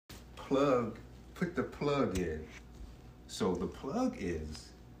put the plug in. So the plug is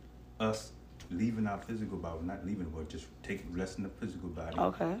us leaving our physical body, not leaving, but just resting the physical body,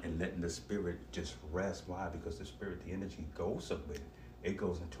 and letting the spirit just rest. Why? Because the spirit, the energy goes somewhere. It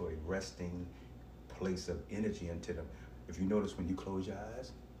goes into a resting place of energy into them. If you notice when you close your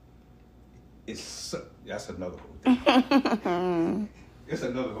eyes, that's another whole thing. It's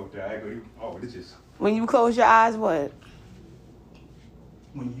another whole thing. I ain't gonna even, it's just. When you close your eyes, what?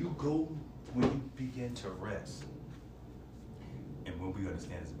 When you begin to rest, and what we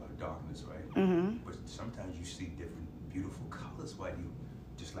understand is about darkness, right? Mm-hmm. But sometimes you see different beautiful colors while you,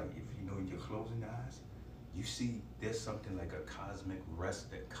 just like if you know you're closing your eyes, you see there's something like a cosmic rest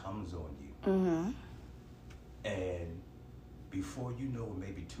that comes on you. Mm-hmm. And before you know,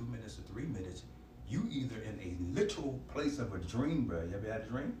 maybe 2 minutes or 3 minutes, you either in a literal place of a dream, bro. You ever had a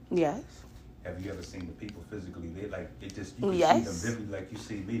dream? Yes. Have you ever seen the people physically? They like, it just, you can yes. see them vividly like you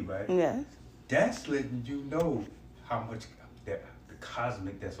see me, right? Yes. That's letting you know how much that the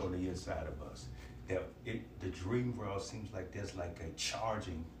cosmic that's on the inside of us. That the dream world seems like there's like a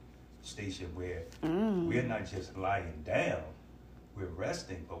charging station where we're not just lying down, we're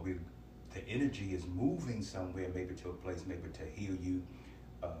resting, but the energy is moving somewhere, maybe to a place, maybe to heal you.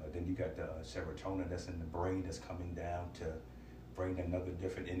 Then you got the serotonin that's in the brain that's coming down to bring another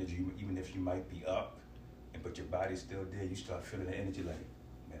different energy. Even if you might be up, but your body's still there, you start feeling the energy like,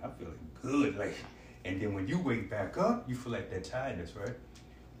 man, I'm feeling good. Like, and then when you wake back up, you feel like that tiredness, right?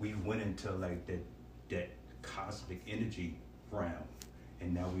 We went into like that cosmic energy realm,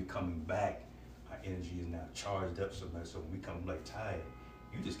 and now we're coming back. Our energy is now charged up so much, so when we come like tired,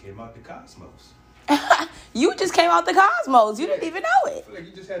 you just came out the cosmos. You just came out the cosmos. You didn't even know it. I feel like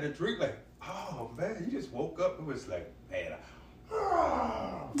you just had a drink like, oh man, you just woke up. It was like, man,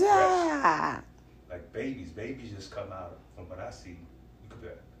 like babies just come out. From what I see, you could be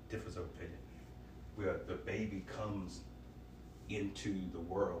a difference of opinion, where the baby comes into the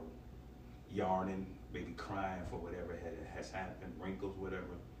world, yarning, maybe crying for whatever has happened, wrinkles,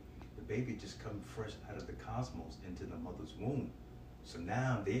 whatever. The baby just comes fresh out of the cosmos into the mother's womb. So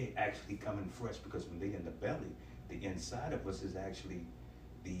now they're actually coming fresh because when they're in the belly, the inside of us is actually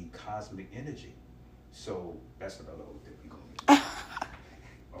the cosmic energy. So that's another whole thing we're going to get.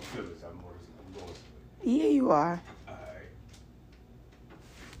 I'm feeling this. I'm going to Yeah, you are. All right.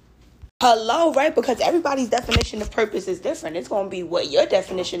 Hello, right? Because everybody's definition of purpose is different. It's going to be what your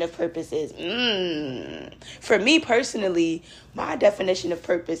definition of purpose is. For me personally, my definition of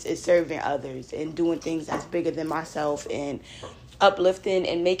purpose is serving others and doing things that's bigger than myself and uplifting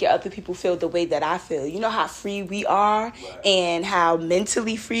and making other people feel the way that I feel. You know how free we are and how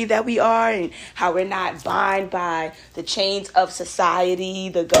mentally free that we are and how we're not bound by the chains of society,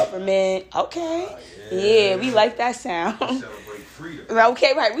 the government. Okay. Yeah, we like that sound. We celebrate freedom.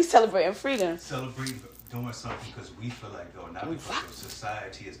 Okay, right. We celebrating freedom. Celebrate doing something because we feel like, not because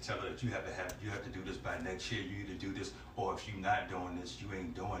society is telling us you have to do this by next year, you need to do this, or if you're not doing this, you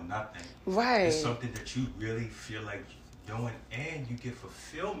ain't doing nothing. Right. It's something that you really feel like doing, and you get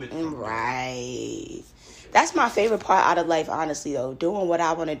fulfillment from right. That's my favorite part out of life, honestly, though. Doing what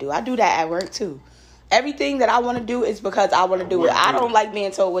I want to do. I do that at work, too. Everything that I want to do is because I want to do it. I don't like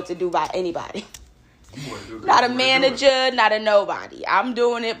being told what to do by anybody. Not a manager, not a nobody. I'm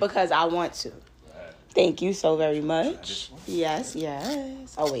doing it because I want to. Right. Thank you so very much. Yes.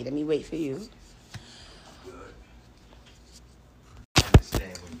 Oh, wait, let me wait for you. Good.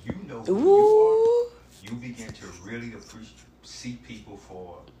 Understand when you know who you are, you begin to really see people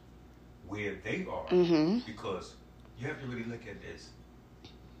for where they are. Mm-hmm. Because you have to really look at this.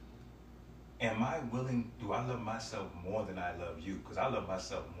 Do I love myself more than I love you? Because I love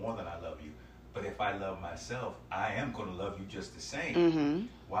myself more than I love you. But if I love myself, I am going to love you just the same. Mm-hmm.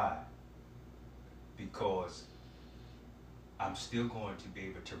 Why? Because I'm still going to be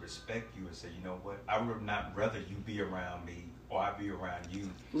able to respect you and say, you know what? I would not rather you be around me or I be around you.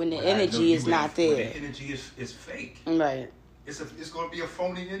 When the energy is not there. When the energy is fake. Right. It's going to be a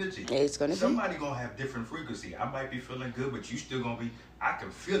phony energy. It's going to be. Somebody going to have different frequency. I might be feeling good, but you still going to be, I can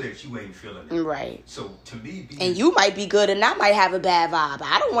feel it, you ain't feeling it. Right. So to me, and you might be good and I might have a bad vibe.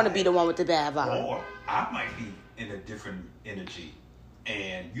 I don't want to be the one with the bad vibe. Or I might be in a different energy.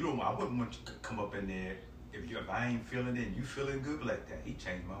 And I wouldn't want you to come up in there if I ain't feeling it and you feeling good like that. He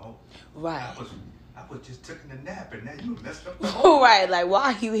changed my whole. Right. I was just taking a nap and now you messed up. Right. Like,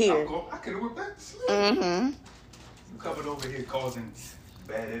 why are you here? I could have went back to sleep. Mm-hmm. You coming over here causing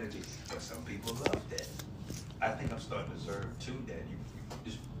bad energy. But some people love that. I think I'm starting to observe too that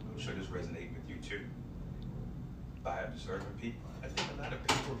I'm sure this resonates with you too. By observing people, I think a lot of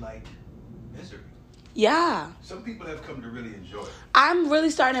people like misery. Yeah. Some people have come to really enjoy it. I'm really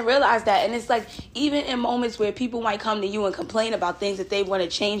starting to realize that. And it's like, even in moments where people might come to you and complain about things that they want to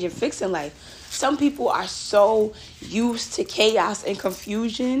change and fix in life, some people are so used to chaos and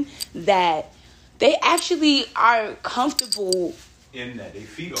confusion that they actually are comfortable In that, they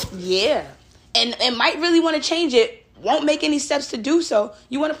feed off it. Yeah. And might really want to change it, won't make any steps to do so.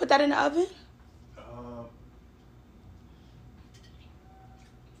 You want to put that in the oven?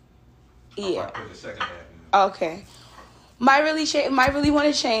 Yeah. I'll put the second half in. Okay. Might really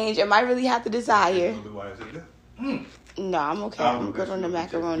want to change, and might really have the desire. No, I'm okay. I'm good on the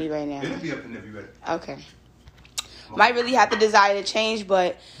macaroni right now. It'll be up in there if you're ready. Okay. Might really have the desire to change,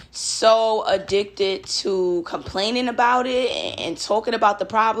 but so addicted to complaining about it and talking about the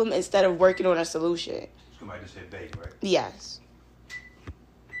problem instead of working on a solution. Somebody just said bake, right? Yes. I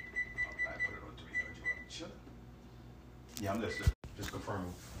put it on 300. Sure. Yeah, I'm just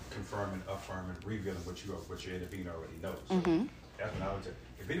confirming, affirming, revealing what your inner being already knows. So that's when I would say,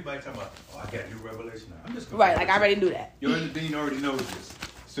 if anybody talking about, I got new revelation, I'm just right. Like I already knew that. Your inner being already knows this,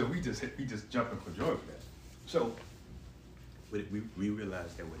 so we just jumping for joy for that. So we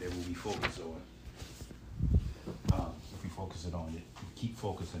realize that whatever we focus on, if we focus it on it, we keep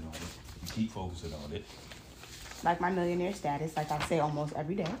focusing on it, we keep focusing on it. Like my millionaire status, like I say almost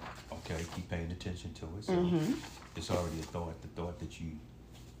every day. Okay, keep paying attention to it. So it's already a thought. The thought that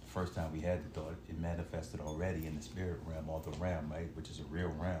first time we had the thought, it manifested already in the spirit realm or the realm, right? Which is a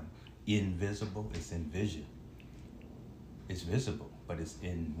real realm. Invisible, it's in vision. It's visible, but it's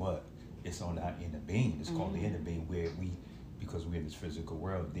in what? It's on our inner being. It's called the inner being, where because we're in this physical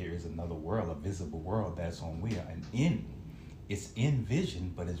world, there is another world, a visible world that's on where? It's in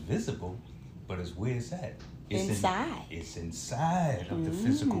vision, but it's visible, but it's where it's at. It's inside. It's inside of the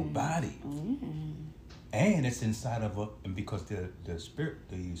physical body. And it's inside of and because the spirit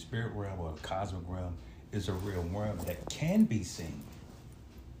realm or the cosmic realm is a real realm that can be seen,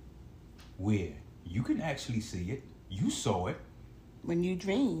 where you can actually see it. You saw it when you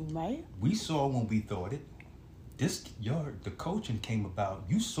dream, right? We saw when we thought it. The coaching came about.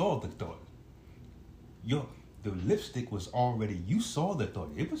 You saw the thought. The lipstick was already. You saw the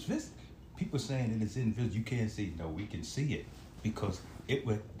thought. It was visible. People saying it is invisible. You can't see. No, we can see it because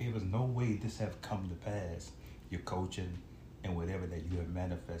there was no way this have come to pass. Your coaching and whatever that you have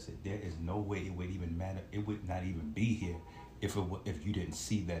manifested, there is no way it would even it would not even be here if you didn't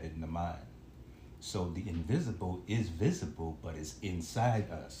see that in the mind. So the invisible is visible, but it's inside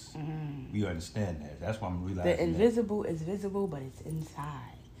us. You understand that? That's why I'm realizing the invisible is visible, but it's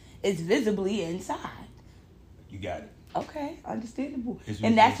inside. It's visibly inside. You got it. Okay, understandable.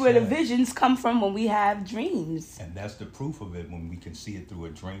 And that's where the inside. visions come from when we have dreams. And that's the proof of it when we can see it through a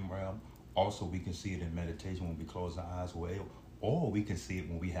dream realm. Also, we can see it in meditation when we close our eyes away. Or we can see it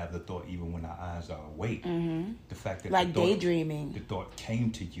when we have the thought even when our eyes are awake. The fact that like daydreaming. The thought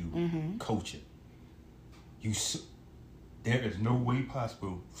came to you, coaching. There is no way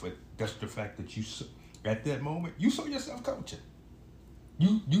possible for that's the fact that at that moment you saw yourself coaching.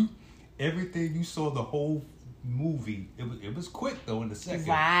 You everything you saw the whole movie. It was quick though in the second.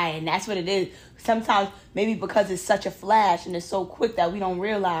 Right, and that's what it is. Sometimes maybe because it's such a flash and it's so quick that we don't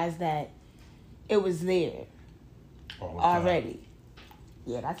realize that it was there already.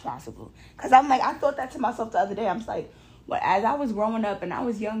 Yeah, that's possible. Cause I'm like, I thought that to myself the other day. I'm just like, well, as I was growing up and I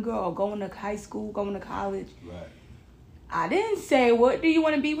was younger or going to high school, going to college, right. I didn't say, what do you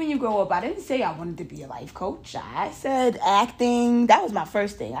want to be when you grow up? I didn't say I wanted to be a life coach. I said acting. That was my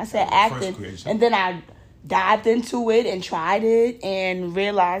first thing. I said acting. And then I dived into it and tried it and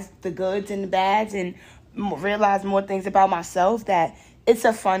realized the goods and the bads and realized more things about myself, that it's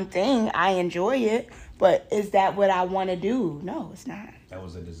a fun thing. I enjoy it. But is that what I want to do? No, it's not. That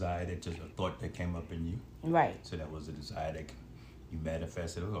was a desire, that just a thought that came up in you. Right. So that was a desire that you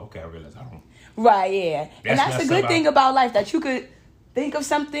manifested. Okay, I realized I don't. Right, yeah. And that's the good thing about life, that you could think of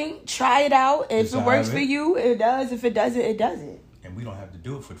something, try it out. If it works for you, it does. If it doesn't, it doesn't. And we don't have to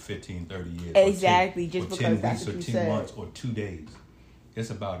do it for 15, 30 years. Exactly, just because 10 that's weeks what or you 10 said. months or 2 days. It's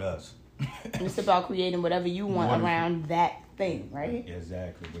about us. It's about creating whatever you want around that thing, right?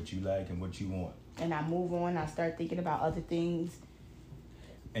 Exactly. What you like and what you want. And I move on. I start thinking about other things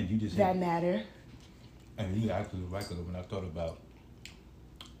and you just that matter. And you actually right, because when I thought about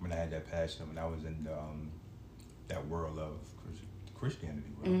when I had that passion, when I was in that world of Christianity,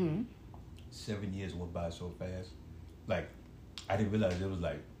 world, 7 years went by so fast. Like, I didn't realize it was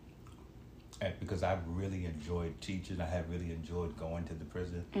like, because I really enjoyed teaching. I had really enjoyed going to the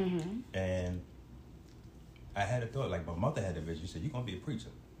prison. And I had a thought, like my mother had a vision. She said, you're going to be a preacher.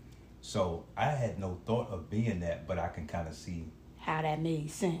 So I had no thought of being that, but I can kind of see how that made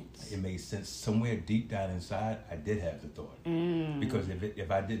sense. It made sense. Somewhere deep down inside, I did have the thought. Because if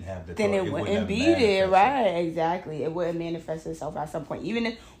I didn't have the then thought, it wouldn't be there, right? Exactly. It wouldn't manifest itself at some point. Even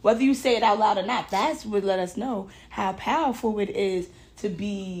if, whether you say it out loud or not, that's what let us know how powerful it is to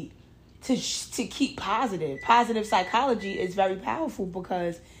be, to keep positive. Positive psychology is very powerful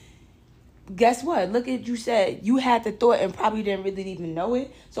because guess what? Look at, you said you had the thought and probably didn't really even know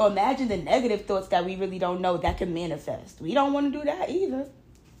it. So imagine the negative thoughts that we really don't know that can manifest. We don't want to do that either.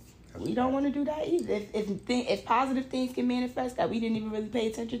 We don't want to do that either. If positive things can manifest that we didn't even really pay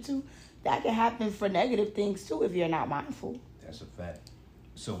attention to, that can happen for negative things too if you're not mindful. That's a fact.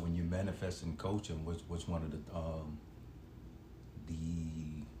 So when you manifest in coaching, what's one of the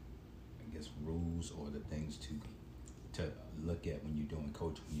I guess rules or the things to look at when you're doing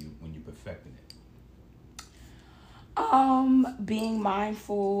coaching, when you're perfecting it? Being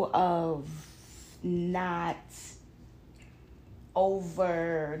mindful of not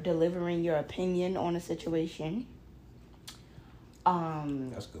over delivering your opinion on a situation.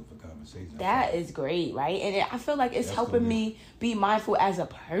 That's good for conversation. That is great, right? And I feel like it's helping me be mindful as a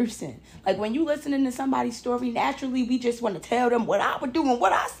person. Like when you listening to somebody's story, naturally we just want to tell them what I would do and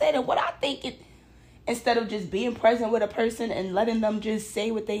what I said and what I think it, instead of just being present with a person and letting them just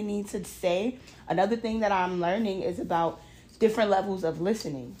say what they need to say. Another thing that I'm learning is about different levels of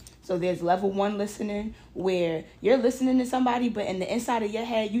listening. So there's level 1 listening where you're listening to somebody, but in the inside of your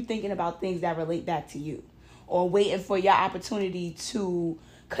head, you thinking about things that relate back to you or waiting for your opportunity to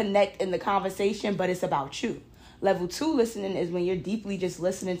connect in the conversation, but it's about you. Level 2 listening is when you're deeply just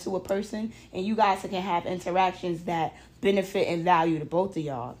listening to a person and you guys can have interactions that benefit and value to both of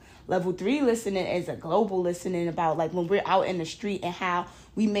y'all. Level 3 listening is a global listening about like when we're out in the street and how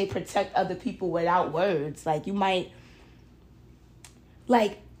we may protect other people without words. Like you might,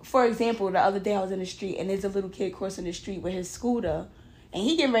 like, for example, the other day I was in the street and there's a little kid crossing the street with his scooter and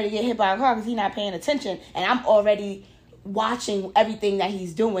he getting ready to get hit by a car because he's not paying attention. And I'm already watching everything that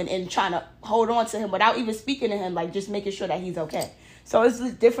he's doing and trying to hold on to him without even speaking to him, like just making sure that he's okay. So it's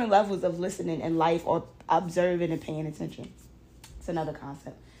just different levels of listening in life or observing and paying attention. It's another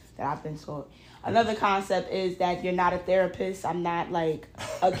concept that I've been taught. Another concept is that you're not a therapist. I'm not like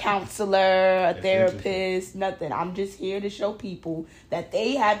a counselor, a therapist, nothing. I'm just here to show people that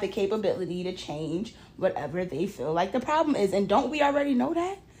they have the capability to change whatever they feel like the problem is. And don't we already know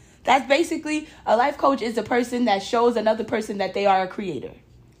that? That's basically, a life coach is a person that shows another person that they are a creator.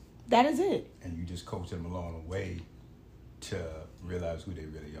 That is it. And you just coach them along the way to realize who they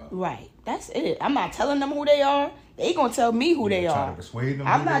really are. Right. That's it. I'm not telling them who they are. They gonna tell me who they are. Trying to persuade them.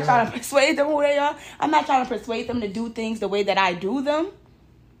 I'm not trying to persuade them who they are. I'm not trying to persuade them to do things the way that I do them.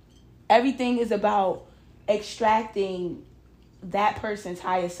 Everything is about extracting that person's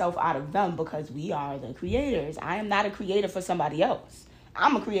higher self out of them because we are the creators. I am not a creator for somebody else.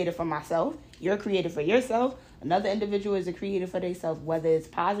 I'm a creator for myself. You're a creator for yourself. Another individual is a creator for themselves, whether it's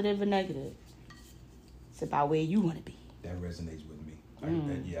positive or negative. It's about where you want to be. That resonates with me.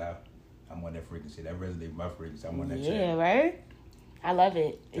 I'm on that frequency. That resonates with my frequency. I'm on that Yeah, channel. right? I love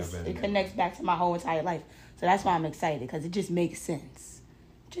it. It connects back to my whole entire life. So that's why I'm excited, because it just makes sense.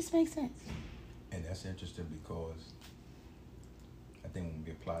 It just makes sense. And that's interesting because I think when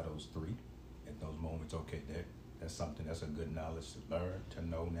we apply those three at those moments, okay, that's something, that's a good knowledge to learn, to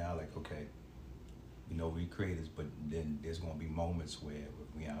know now, like, okay, we know we creators, but then there's going to be moments where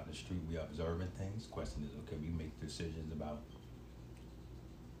if we out in the street, we observing things. Question is, okay, we make decisions about,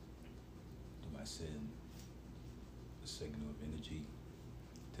 do I send a signal of energy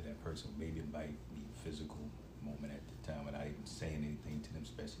to that person? Maybe it might be a physical moment at the time without even saying anything to them,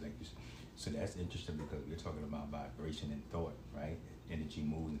 especially like you said. So that's interesting because we're talking about vibration and thought, right? Energy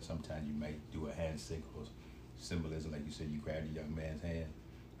moves, and sometimes you might do a hand signal or symbolism, like you said, you grabbed the young man's hand.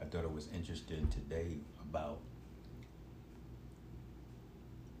 I thought it was interesting today about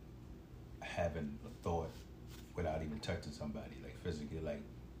having a thought without even touching somebody, like physically, like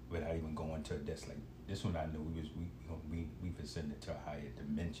without even going to this. Like this one, I knew we've ascended to a higher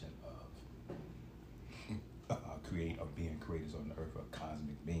dimension of being creators on the earth, of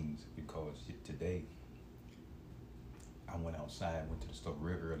cosmic beings. Because today, I went outside, went to the store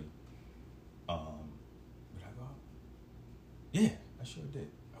real early. Did I go out? Yeah, I sure did.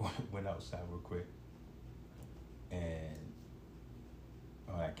 I went outside real quick, and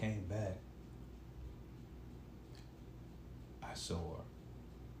when I came back, I saw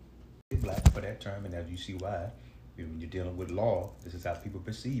black for that term, and as you see why, when you're dealing with law, this is how people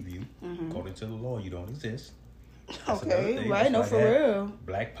perceive you. Mm-hmm. According to the law, you don't exist. That's okay, right? No, for real.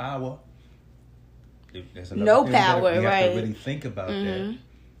 Black power. No power, you right? have to really think about that.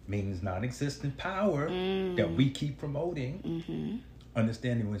 means non-existent power that we keep promoting.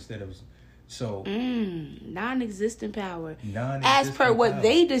 Understanding instead of so non-existent power, non-existent as per what power.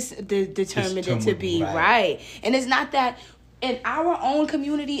 they determined it to be, right? And it's not that in our own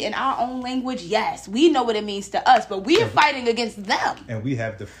community, in our own language. Yes, we know what it means to us, but we are fighting against them. And we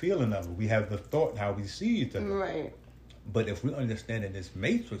have the feeling of it. We have the thought how we see each other. Right. But if we understand in this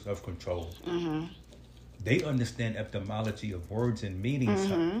matrix of control, they understand etymology of words and meanings,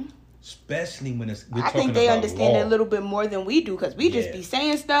 especially when it's. I think they understand it a little bit more than we do, because we just be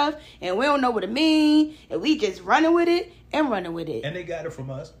saying stuff and we don't know what it means, and we just running with it. And they got it from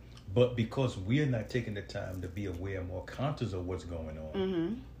us, but because we're not taking the time to be aware, more conscious of what's going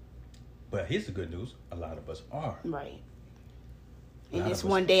on. But here's the good news: a lot of us are. Right. And it's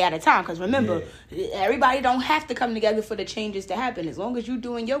one day at a time. Because remember, everybody don't have to come together for the changes to happen. As long as you're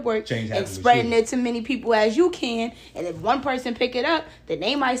doing your work and spreading it to many people as you can. And if one person pick it up, then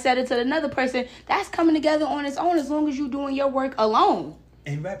they might set it to another person. That's coming together on its own as long as you're doing your work alone.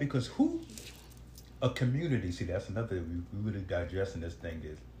 And right, because a community, see, that's another, we really digesting this thing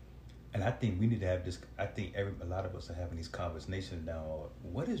is. And I think we need to have this, I think a lot of us are having these conversations now.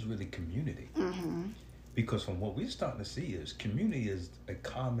 What is really community? Because from what we're starting to see is community is a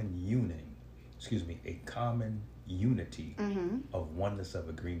common unity of oneness of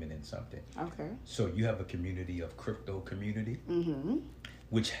agreement in something. Okay. So you have a community of crypto community,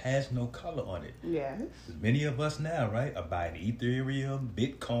 which has no color on it. Yes. Many of us now, right, are buying Ethereum,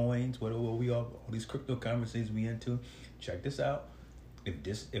 Bitcoins, whatever we are, all these crypto currencies we into. Check this out.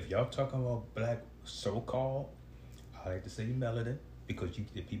 If y'all talking about black so-called, I like to say melanin. Because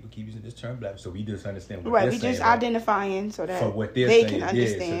people keep using this term black, so we just understand what they're saying. Right, we just identifying so that for what they're they saying, can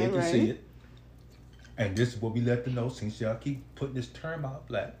understand, so they can right? see it. And this is what we let them know, since y'all keep putting this term out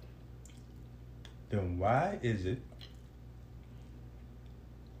black, then why is it?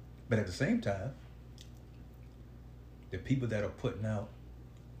 But at the same time, the people that are putting out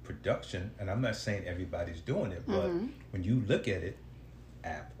production, and I'm not saying everybody's doing it, but when you look at it,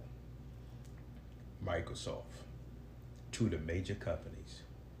 Apple, Microsoft, two of the major companies.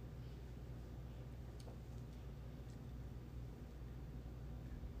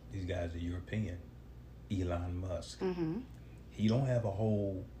 These guys are European. Elon Musk. He don't have a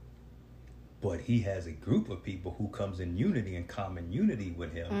whole, but he has a group of people who comes in unity and common unity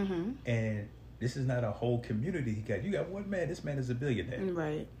with him. And this is not a whole community. You got one man. This man is a billionaire.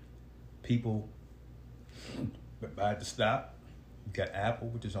 Right. People buy the stock. You got Apple,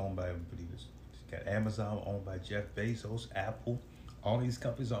 which is owned by, I believe it's got Amazon owned by Jeff Bezos, Apple. All these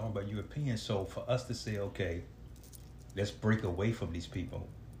companies are owned by Europeans. So for us to say, okay, let's break away from these people.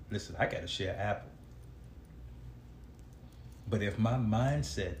 Listen, I got to share Apple. But if my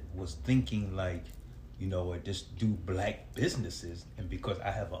mindset was thinking like, just do black businesses, and because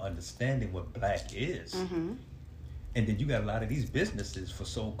I have an understanding what black is, and then you got a lot of these businesses for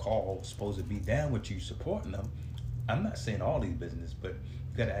so-called supposed to be down with you supporting them. I'm not saying all these businesses, but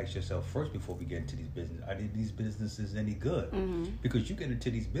you got to ask yourself first before we get into these businesses, are these businesses any good? Because you get into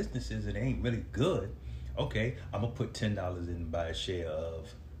these businesses and they ain't really good. Okay, I'm going to put $10 in and buy a share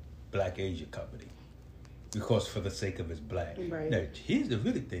of Black Asia Company because for the sake of it's black. Right. Now, here's the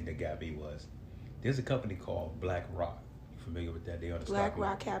really thing that got me was, there's a company called BlackRock. You familiar with that? They on the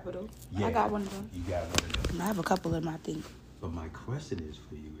BlackRock Capital. Yeah, I got one of them. You got one of them. I have a couple of them, I think. But my question is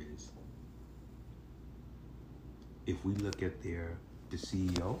for you is, if we look at the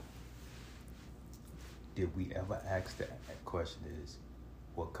CEO, did we ever ask that question is,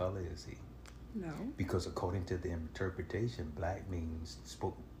 what color is he? No. Because according to the interpretation, black means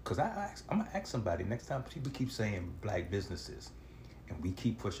because I'm gonna ask somebody next time people keep saying black businesses and we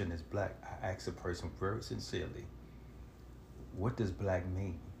keep pushing this black, I ask a person very sincerely, what does black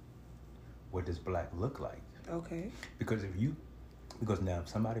mean? What does black look like? Okay. Because now if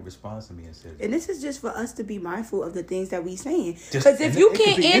somebody responds to me and says, and this is just for us to be mindful of the things that we saying, because if you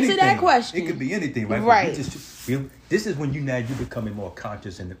can't answer that question, it could be anything, right? Right. This is when you're becoming more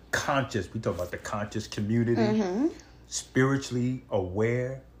conscious, and we talk about the conscious community, spiritually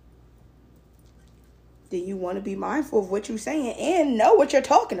aware. Then you want to be mindful of what you're saying and know what you're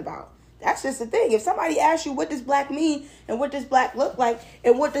talking about. That's just the thing. If somebody asks you what does black mean and what does black look like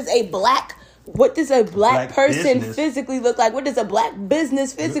and what does a black person business physically look like, what does a black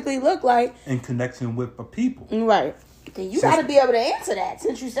business physically look like in connection with the people, right, then you got to be able to answer that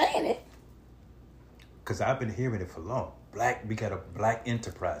since you're saying it. Because I've been hearing it for long. We got a black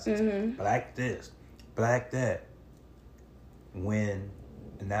enterprises, black this, black that. When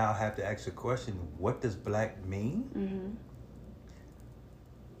now I have to ask the question, what does black mean?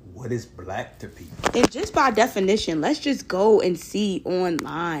 what is black to people? And just by definition, let's just go and see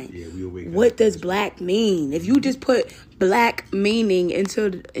online. Yeah, what does black mean? If you just put black meaning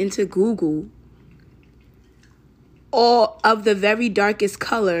into Google, or of the very darkest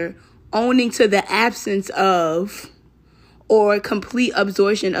color, owning to the absence of or complete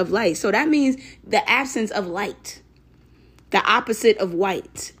absorption of light. So that means the absence of light, the opposite of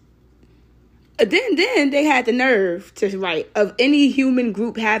white. Then they had the nerve to write of any human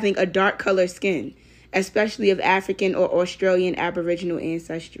group having a dark color skin, especially of African or Australian Aboriginal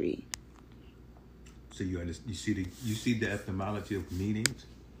ancestry. So you see the etymology of meanings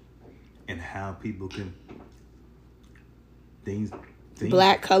and how people can things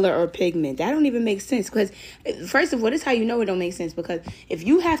black color or pigment. That don't even make sense, because first of all, this is how you know it don't make sense, because if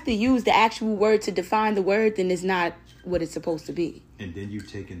you have to use the actual word to define the word, then it's not what it's supposed to be. And then you're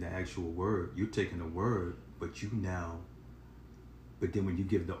taking the actual word, you're taking the word, but then when you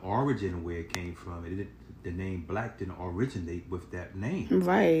give the origin of where it came from, the name black didn't originate with that name.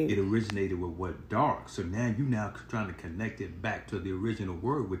 Right. It originated with what? Dark. So now you're now trying to connect it back to the original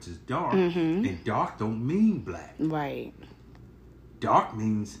word, which is dark. Mm-hmm. And dark don't mean black. Right. Dark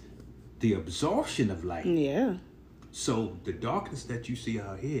means the absorption of light. Yeah. So the darkness that you see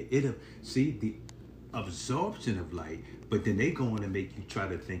out here, the absorption of light, but then they go on and make you try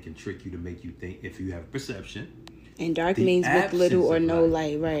to think and trick you to make you think if you have perception. And dark means with little or no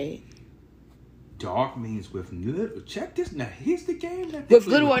light, right? Dark means with little. Check this now. Here's the game that with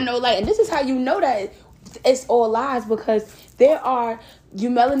little or no light, and this is how you know that it's all lies, because there are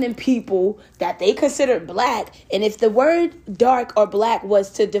melanin people that they consider black, and if the word dark or black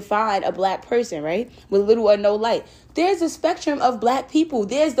was to define a black person, right, with little or no light, there's a spectrum of black people.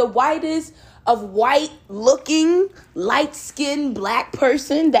 There's the whitest of white looking light skinned black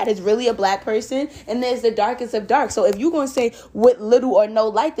person that is really a black person, and there's the darkest of dark. So if you're going to say with little or no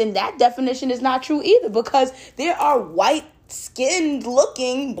light, then that definition is not true either, because there are white skinned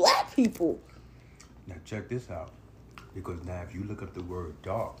looking black people. Now check this out, because now if you look up the word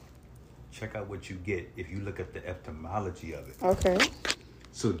dark, check out what you get if you look at the etymology of it. Okay.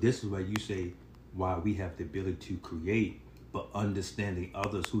 So this is why you say why we have the ability to create, but understanding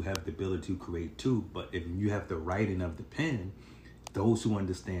others who have the ability to create too. But if you have the writing of the pen, those who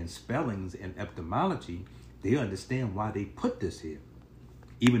understand spellings and etymology, they understand why they put this here.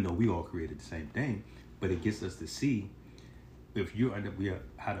 Even though we all created the same thing, but it gets us to see if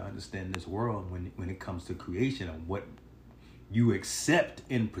how to understand this world when it comes to creation and what you accept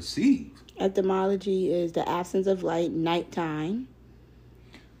and perceive. Etymology is the absence of light, nighttime.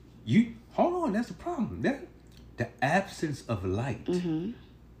 Hold on, that's the problem. The absence of light. Mm-hmm.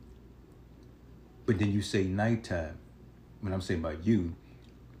 But then you say nighttime, when I'm saying about you.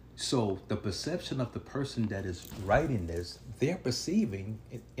 So the perception of the person that is writing this, they're perceiving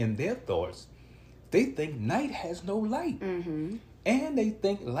in their thoughts, they think night has no light. Mm-hmm. And they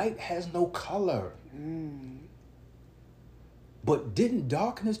think light has no color. Mm. But didn't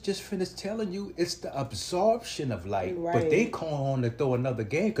darkness just finish telling you it's the absorption of light? Right. But they call on to throw another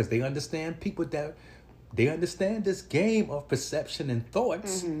game because they understand they understand this game of perception and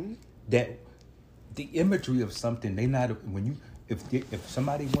thoughts. Mm-hmm. That the imagery of something, if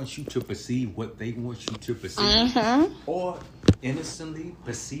somebody wants you to perceive what they want you to perceive, mm-hmm. or innocently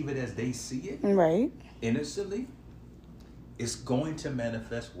perceive it as they see it, right? Innocently, it's going to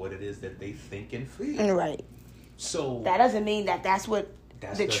manifest what it is that they think and feel. Right. So that doesn't mean that that's what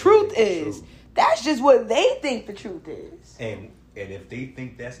the truth is. True. That's just what they think the truth is. And if they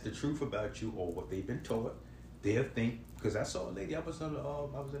think that's the truth about you or what they've been taught, they'll think. Because I saw a lady, I was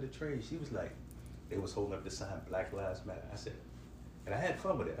in the trade. She was like, they was holding up the sign, Black Lives Matter. I said, and I had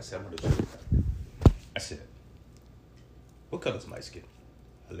fun with it. I said, I'm going to show you. I said, what color's my skin?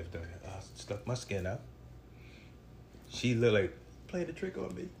 I lifted her. I stuck my skin out. She looked like playing the trick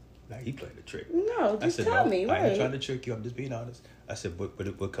on me. Now he playing the trick. No, just tell me. I ain't trying to trick you. I'm just being honest. I said,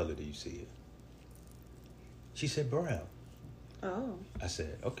 what color do you see it? She said, brown. Oh. I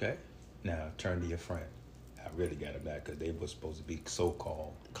said, okay. Now turn to your friend. I really got it back because they were supposed to be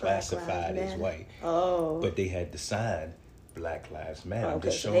so-called classified as white. Oh. But they had the sign Black Lives Matter.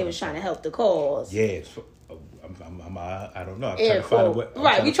 Okay, so they were trying to help the cause. Yeah. I don't know. I'm trying to find out what.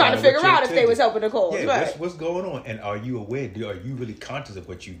 Right, we trying to figure out if they was helping the cause. Yeah, right. What's going on? And are you aware? Are you really conscious of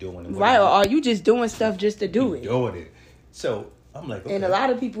what you're doing? Right, or are you just doing stuff just to do it? Doing it. So I'm like, okay. And a lot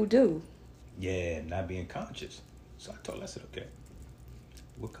of people do. Yeah, not being conscious. So I told her, I said, okay,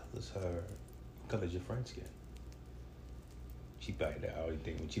 what color's your friend's skin? She probably the only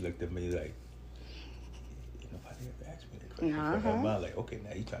thing when she looked at me like, nobody ever asked me that question. Uh-huh. In her mind, like, okay,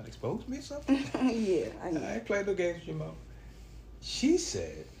 now you trying to expose me or something? Yeah, I ain't playing no games with your mom. She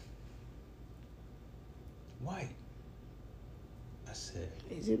said, white. I said,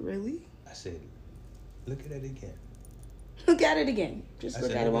 is it really? I said, look at it again. Look at it again. Just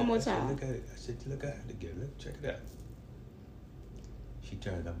look at it one more time. Look at it. I said, look at it again. Look, check it out. She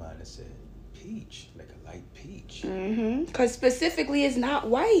turned her mind and said, peach, like a light peach. Mm-hmm. Because specifically it's not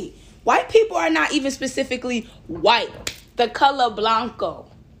white. White people are not even specifically white. The color blanco.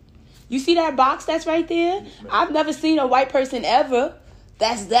 You see that box that's right there? I've never seen a white person ever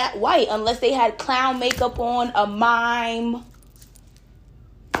that's that white unless they had clown makeup on, a mime.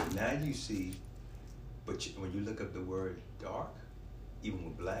 Now you see, but when you look up the word dark, even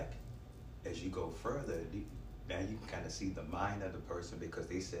with black, as you go further, now you can kind of see the mind of the person because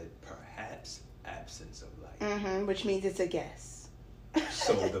they said perhaps absence of light. Mm-hmm, which means it's a guess.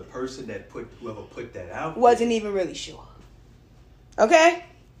 So the person that whoever put that out wasn't even really sure. Okay?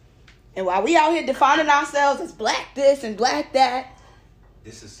 And while we out here defining ourselves as black this and black that,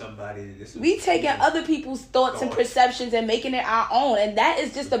 this is somebody. We taking other people's thoughts and perceptions and making it our own, and that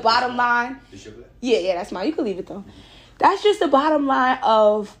is just the bottom line. Yeah, that's mine. You can leave it though. That's just the bottom line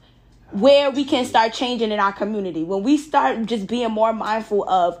of where we can start changing in our community. When we start just being more mindful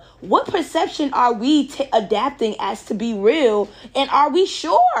of what perception are we adapting as to be real, and are we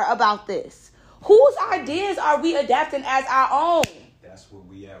sure about this? Whose ideas are we adapting as our own? That's where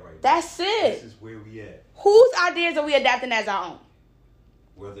we at right now. That's it. This is where we at. Whose ideas are we adapting as our own?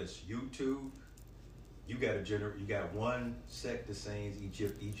 Whether it's YouTube, you got one sect that saying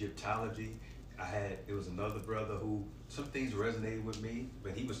Egyptology. It was another brother who some things resonated with me,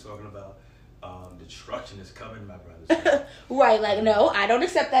 but he was talking about destruction is coming, my brother. Right, like no, I don't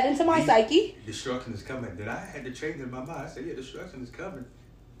accept that into my psyche. Destruction is coming. Then I had to change in my mind. I said, yeah, destruction is coming,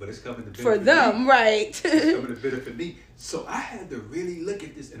 but it's coming to benefit for them, me. right? It's coming to benefit me. So I had to really look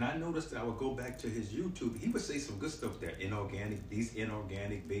at this, and I noticed that I would go back to his YouTube. He would say some good stuff there. These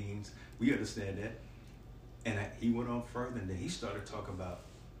inorganic beings. We understand that. And he went on further, and then he started talking about.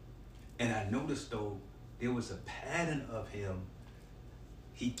 And I noticed though there was a pattern of him.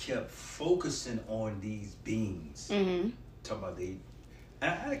 He kept focusing on these beings. Mm-hmm. Talking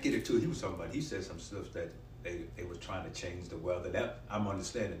about I get it too. He was talking about. He said some stuff that they were trying to change the weather. That I'm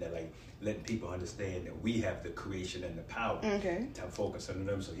understanding that, like letting people understand that we have the creation and the power. Okay. To focus on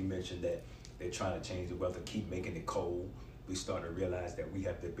them. So he mentioned that they're trying to change the weather, keep making it cold. We start to realize that we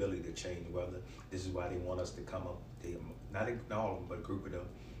have the ability to change the weather. This is why they want us to come up. Not all of them, but a group of them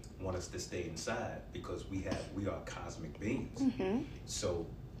want us to stay inside because we are cosmic beings. Mm-hmm. So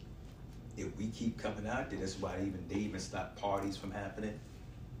if we keep coming out there, that's why they even stop parties from happening.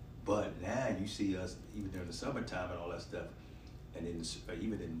 But now you see us even during the summertime and all that stuff, and then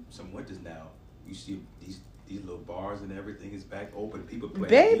even in some winters now, you see these little bars and everything is back open. People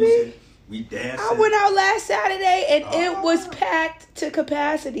playing music, we dancing. I went out last Saturday and it was packed to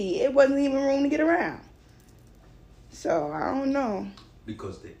capacity. It wasn't even room to get around. So I don't know.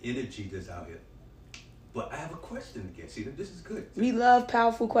 Because the energy that's out here. But I have a question again. See, this is good. We love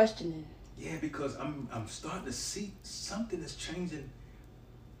powerful questioning. Yeah, because I'm starting to see something that's changing.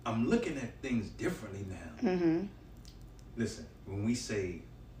 I'm looking at things differently now. Mm-hmm. Listen, when we say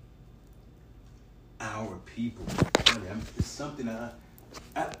our people, it's something I'm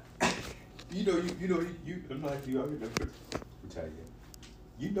like you. You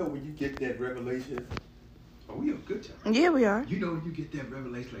know when you get that revelation. Oh, we have a good time. Yeah, we are. You know when you get that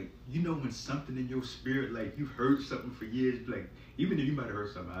revelation, like you know when something in your spirit, like you've heard something for years, like even if you might have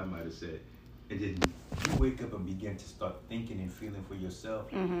heard something I might have said, and then you wake up and begin to start thinking and feeling for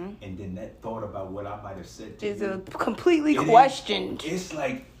yourself, mm-hmm. and then that thought about what I might have said to is you, completely questioned. It's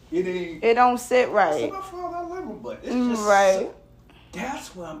like it ain't. It don't sit right. It's my father, I love him, but it's just right. So,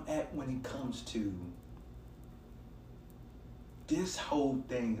 that's where I'm at when it comes to this whole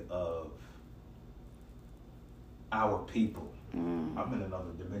thing of our people. I'm in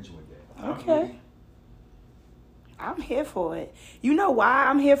another dimension with that. Okay. I'm here for it. You know why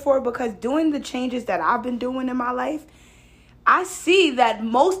I'm here for it? Because doing the changes that I've been doing in my life, I see that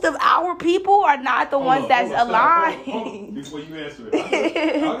most of our people are not the ones that's aligned. Before you answer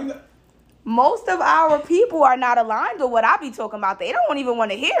it. Most of our people are not aligned with what I be talking about. They don't even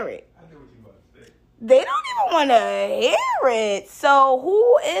want to hear it. I know what you're about to say. They don't even want to hear it. So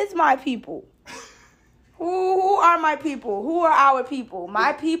who is my people? Who are my people? Who are our people?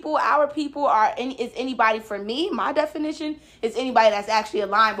 My people, our people is anybody for me. My definition is anybody that's actually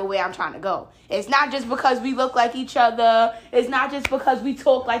aligned with where I'm trying to go. It's not just because we look like each other. It's not just because we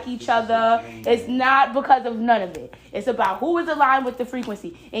talk like each other. It's not because of none of it. It's about who is aligned with the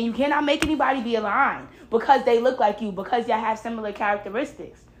frequency. And you cannot make anybody be aligned because they look like you, because y'all have similar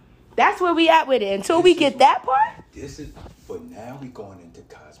characteristics. That's where we at with it. Until we get that part. but now we're going into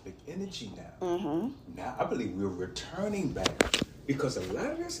cosmic energy now. Now I believe we're returning back because a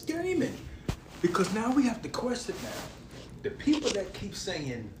lot of this gaming, because now we have to question now. The people that keep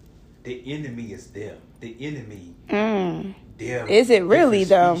saying the enemy is them, the enemy, they're is it really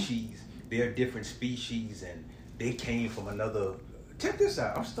though? Species, they're different species and they came from another. Check this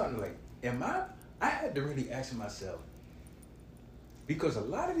out. I'm starting to I had to really ask myself, because a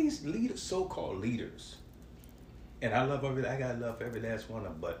lot of these leaders, so-called leaders, and I gotta love every last one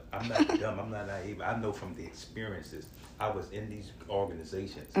of them, but I'm not dumb, I'm not naive. I know from the experiences, I was in these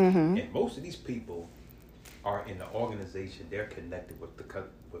organizations, and most of these people are in the organization, they're connected with the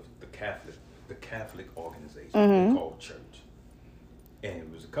Catholic organization called church. And it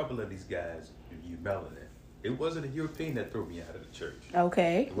was a couple of these guys, you melanin. It wasn't a European that threw me out of the church.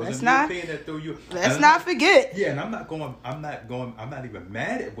 Okay. It wasn't a European that threw you. Let's not forget. Yeah, and I'm not even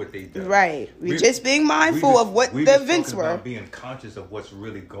mad at what they did. Right. We're just being mindful of what the events were. About being conscious of what's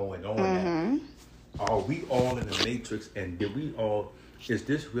really going on now. Are we all in the matrix, and is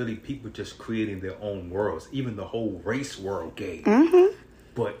this really people just creating their own worlds, even the whole race world game?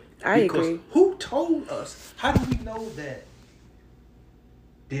 But I agree. Who told us? How do we know that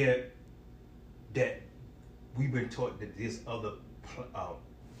we've been taught that this other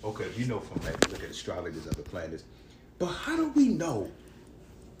okay, we know from look at astrology, there's other planets, but how do we know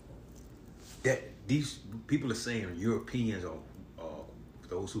that these people are saying Europeans or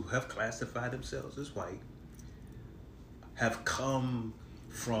those who have classified themselves as white have come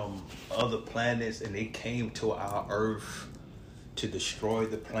from other planets and they came to our Earth to destroy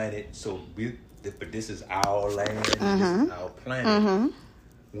the planet? But this is our land, this is our planet.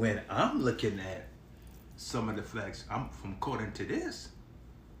 When I'm looking at some of the facts, according to this,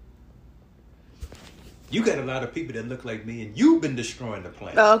 you got a lot of people that look like me, and you've been destroying the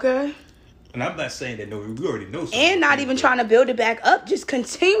planet. Okay. And I'm not saying that we already know something. And not even trying to build it back up, just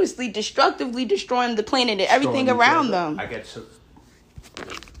continuously, destructively destroying the planet and everything around them. I got some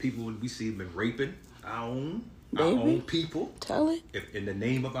people we see have been raping our own people. Tell it. If in the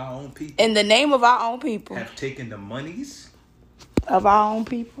name of our own people. In the name of our own people. Have taken the monies. Of our own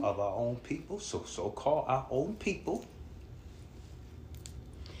people. Of our own people. So-called our own people.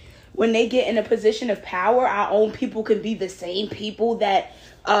 When they get in a position of power, our own people can be the same people that,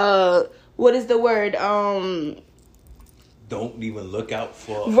 what is the word? Don't even look out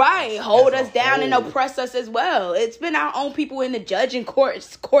for. Right. Hold us down and oppress us as well. It's been our own people in the judge and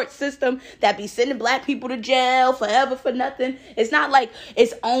court system that be sending black people to jail forever for nothing. It's not like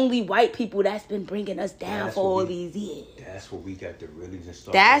it's only white people that's been bringing us down for all these years. That's what we got to really just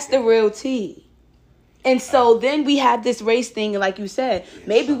start. That's the real tea. And so then we have this race thing, like you said,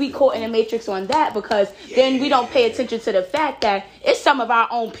 maybe we caught in a matrix on that because then we don't pay attention to the fact that it's some of our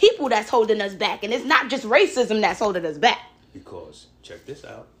own people that's holding us back. And it's not just racism that's holding us back. Because, check this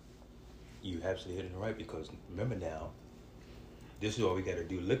out, you absolutely hit it right, because remember now, this is all we got to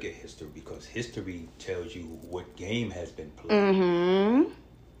do, look at history, because history tells you what game has been played.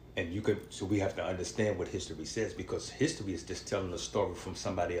 And so we have to understand what history says, because history is just telling a story from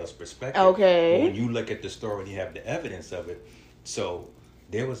somebody else's perspective. Okay. But when you look at the story and you have the evidence of it, so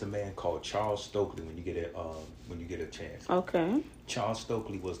there was a man called Charles Stokely. When you get a chance. Okay. Charles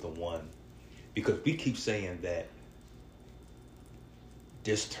Stokely was the one, because we keep saying that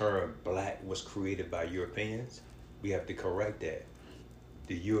this term black was created by Europeans. We have to correct that.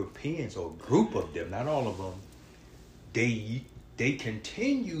 The Europeans, or a group of them, not all of them, they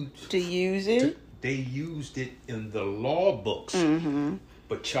continued to use it. They used it in the law books.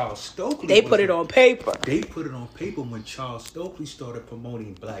 But Charles Stokely, they put it on paper. They put it on paper when Charles Stokely started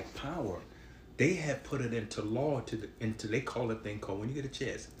promoting black power. They had put it into law they call a thing called, when you get a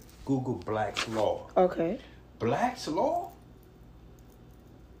chance, Google Black's Law. Okay. Black's Law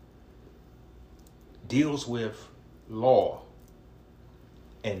deals with law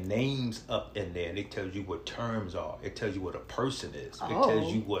and names up in there, and it tells you what terms are. It tells you what a person is. It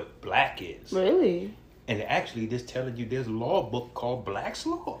tells you what black is. Really? And actually, just telling you there's a law book called Black's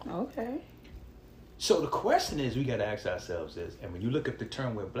Law. Okay. So the question is, we got to ask ourselves this, and when you look up the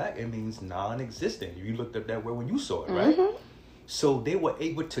term with black, it means non-existent. You looked up that word when you saw it, right? So they were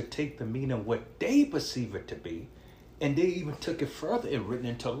able to take the meaning of what they perceive it to be, and they even took it further and written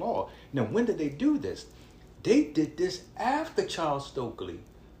into law. Now, when did they do this? They did this after Charles Stokely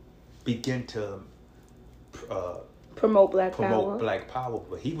began to promote black power.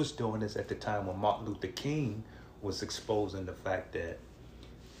 But he was doing this at the time when Martin Luther King was exposing the fact that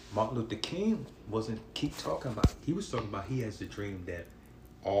Martin Luther King he was talking about he has the dream that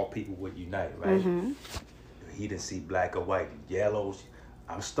all people would unite, right? He didn't see black or white, yellows.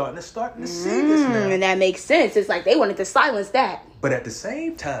 I'm starting to see this now. And that makes sense. It's like they wanted to silence that. But at the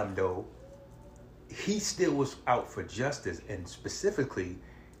same time, though, he still was out for justice, and specifically,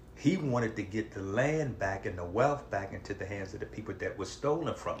 he wanted to get the land back and the wealth back into the hands of the people that was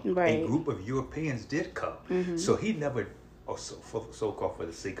stolen from. Right. A group of Europeans did come. So he never, so-called for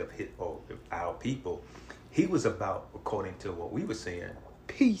the sake of our people, he was about, according to what we were saying,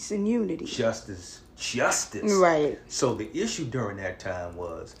 peace and unity. Justice. Right. So the issue during that time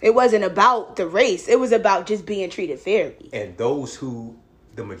was... It wasn't about the race. It was about just being treated fairly. And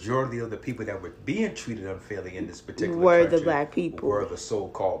the majority of the people that were being treated unfairly in this particular were country the black people. Were the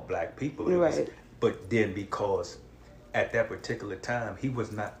so-called black people. Right. But then because at that particular time, he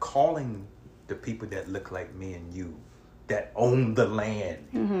was not calling the people that look like me and you, that own the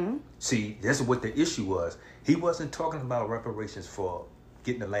land. See, this is what the issue was. He wasn't talking about reparations for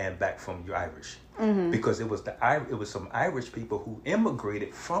getting the land back from your Irish, because it was some Irish people who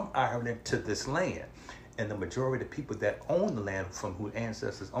immigrated from Ireland to this land, and the majority of the people that own the land, from whose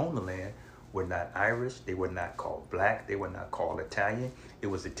ancestors owned the land, were not Irish. They were not called black. They were not called Italian. It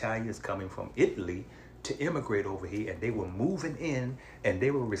was Italians coming from Italy to immigrate over here, and they were moving in, and they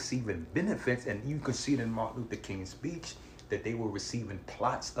were receiving benefits, and you can see it in Martin Luther King's speech that they were receiving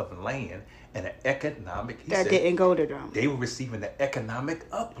plots of land and an economic... didn't go to them. They were receiving an economic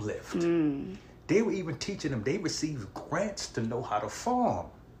uplift. They were even teaching them, they received grants to know how to farm,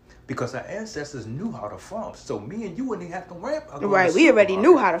 because our ancestors knew how to farm. So me and you wouldn't even have to ramp up. Right, we already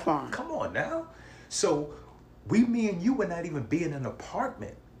knew how to farm. Come on now. So me and you would not even be in an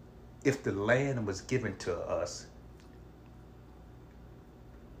apartment if the land was given to us,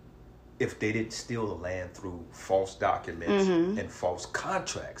 if they didn't steal the land through false documents and false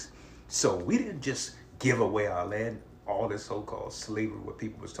contracts. So we didn't just give away our land, all this so-called slavery, what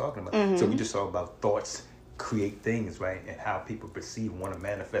people was talking about. So we just talk about thoughts create things, right? And how people perceive, want to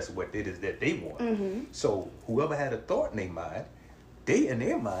manifest what it is that they want. So whoever had a thought in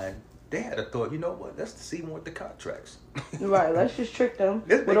their mind, they had a thought, you know what, let's see more of the contracts. Right, let's just trick them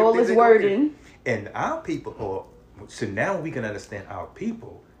with all this wording. And our people, so now we can understand our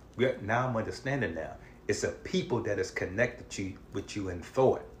people. Now I'm understanding now. It's a people that is connected with you in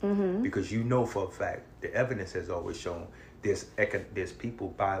thought. Because you know for a fact, the evidence has always shown there's people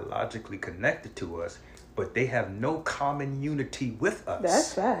biologically connected to us, but they have no common unity with us.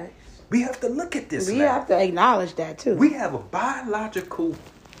 That's facts. We have to look at this. We have to acknowledge that too. We have a biological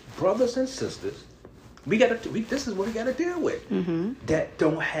brothers and sisters. This is what we gotta deal with. That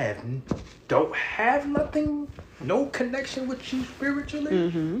don't have nothing, no connection with you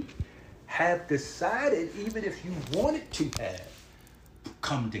spiritually. Have decided, even if you wanted to have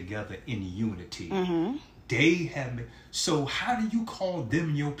come together in unity, they have been. So how do you call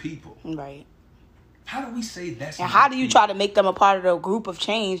them your people? Right. How do we say that's? And how do you try to make them a part of the group of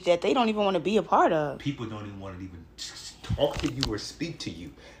change that they don't even want to be a part of? People don't even want to even talk to you or speak to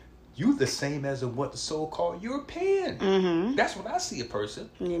you. You the same as what the so-called European. That's when I see a person.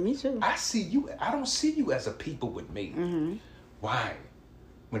 Yeah, me too. I see you. I don't see you as a people with me. Why?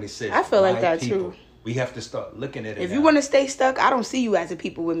 When it says I feel like that people, too. We have to start looking at it. If you want to stay stuck, I don't see you as a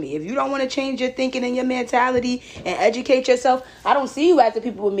people with me. If you don't want to change your thinking and your mentality and educate yourself, I don't see you as a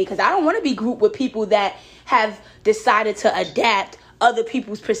people with me, because I don't want to be grouped with people that have decided to adapt other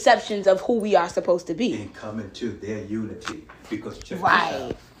people's perceptions of who we are supposed to be. And come into their unity. Because check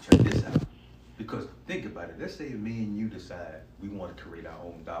this out. Because think about it. Let's say me and you decide we want to create our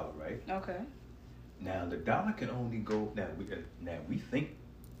own dollar, right? Okay. Now the dollar can only go. Now we think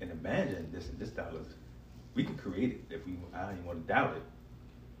and imagine this dollar. We can create it if we. I don't even want to doubt it.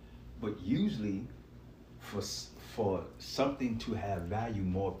 But usually, for something to have value,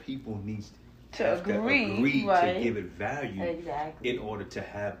 more people needs to agree right. to give it value exactly. in order to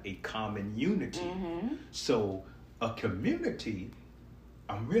have a common unity. So a community,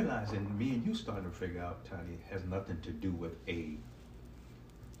 I'm realizing me and you starting to figure out, Tanya, has nothing to do with a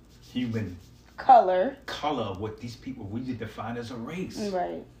human color of what these people we define as a race.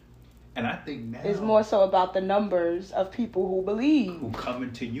 Right. And I think now it's more so about the numbers of people who believe, who come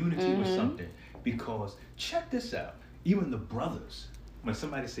into unity with something. Because check this out, even the brothers, when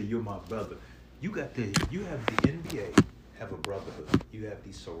somebody say you're my brother, you have the NBA have a brotherhood. You have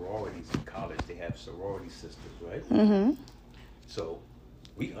these sororities in college, they have sorority sisters, right? So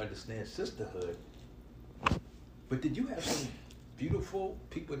we understand sisterhood. But did you have some beautiful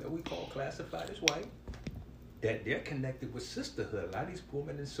people that we call classified as white, that they're connected with sisterhood? A lot of these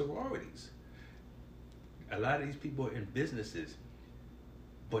women in sororities, a lot of these people are in businesses.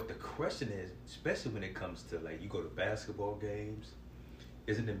 But the question is, especially when it comes to, like, you go to basketball games,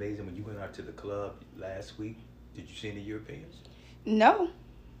 isn't it amazing when you went out to the club last week, did you see any Europeans? No.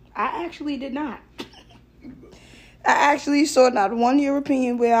 I actually did not. I actually saw not one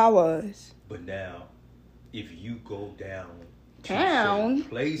European where I was. But now, if you go down to Town, certain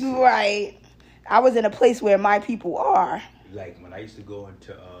places, right? I was in a place where my people are. like when I used to go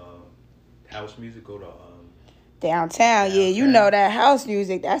into house music, go to Downtown, yeah, you downtown. know that house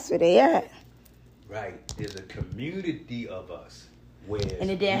music. That's where they at. Right, there's a community of us where,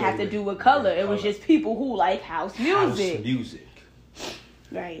 And it didn't have to do with color. It was just people who like house music. House music.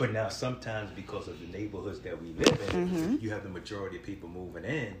 Right. But now sometimes because of the neighborhoods that we live in, Mm-hmm. you have the majority of people moving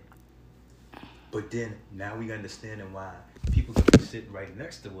in. But then now we understanding why people can be sitting right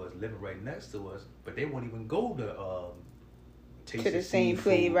next to us, living right next to us, but they won't even go to Taste To the of same Seafood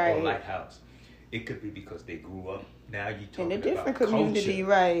place, right. or Lighthouse. It could be because they grew up. Now you're in talking a different about community, culture,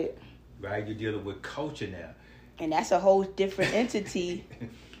 right? right? You're dealing with culture now And that's a whole different entity.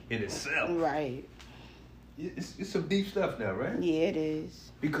 in itself. Right. It's some deep stuff now, right? Yeah, it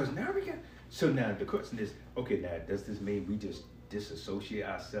is. Because now we got. So now the question is, okay, now does this mean we just disassociate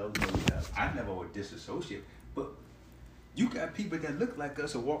ourselves? No, I never would disassociate, but you got people that look like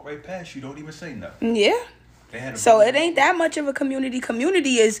us and walk right past you, don't even say nothing. Yeah. They had a So it ain't that much of a community.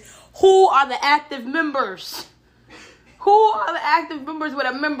 Community is who are the active members? Who are the active members with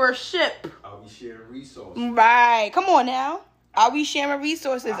a membership? Are we sharing resources? Right. Come on now. Are we sharing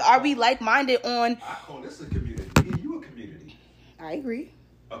resources? Are we like-minded on... I call this a community. Me and you a community. I agree.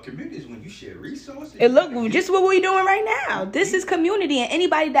 A community is when you share resources. And look, just what we're doing right now. This is community. And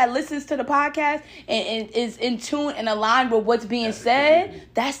anybody that listens to the podcast and is in tune and aligned with what's being That's the said, community.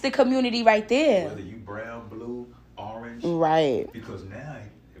 that's the community right there. Whether you brown, blue, orange. Right. Because now,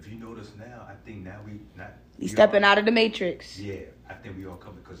 if you notice now, I think now We stepping out of the matrix. Yeah, I think we all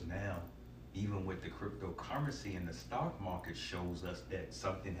come because now, even with the cryptocurrency and the stock market shows us that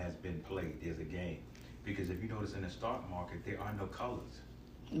something has been played. There's a game. Because if you notice in the stock market, there are no colors.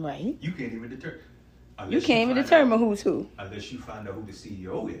 Right. You can't even determine. You can't even determine who's who. Unless you find out who the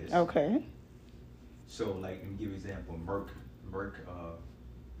CEO is. Okay. So, like, let me give you an example. Merck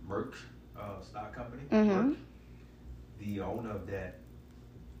stock company. Mm-hmm. Merck, the owner of that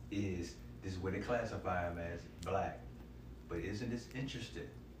this is where they classify him as black. But isn't this interesting?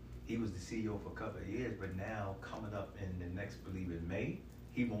 He was the CEO for a couple of years, but now coming up in the next, believe in May,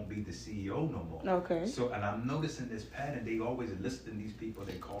 he won't be the CEO no more. Okay. So, and I'm noticing this pattern. They always listing these people,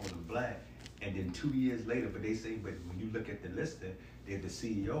 they call them black. And then 2 years later, but they say, but when you look at the listing, they're the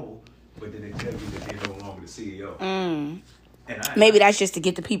CEO, but then they tell you that they're no longer the CEO. And Maybe that's just to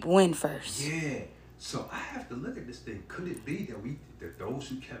get the people in first. Yeah. So I have to look at this thing. Could it be that those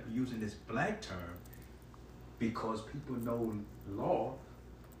who kept using this black term, because people know law,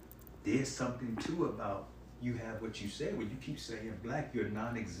 there's something too about you have what you said. When you keep saying black, you're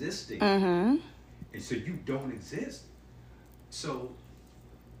non-existing. Mm-hmm. And so you don't exist. So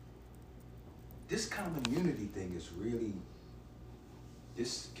this common unity thing is really,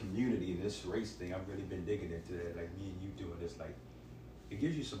 this community, this race thing, I've really been digging into that. Like me and you doing this, like, it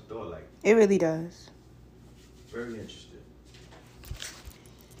gives you some thought, like. It really does. Very interesting.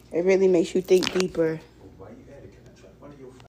 It really makes you think deeper.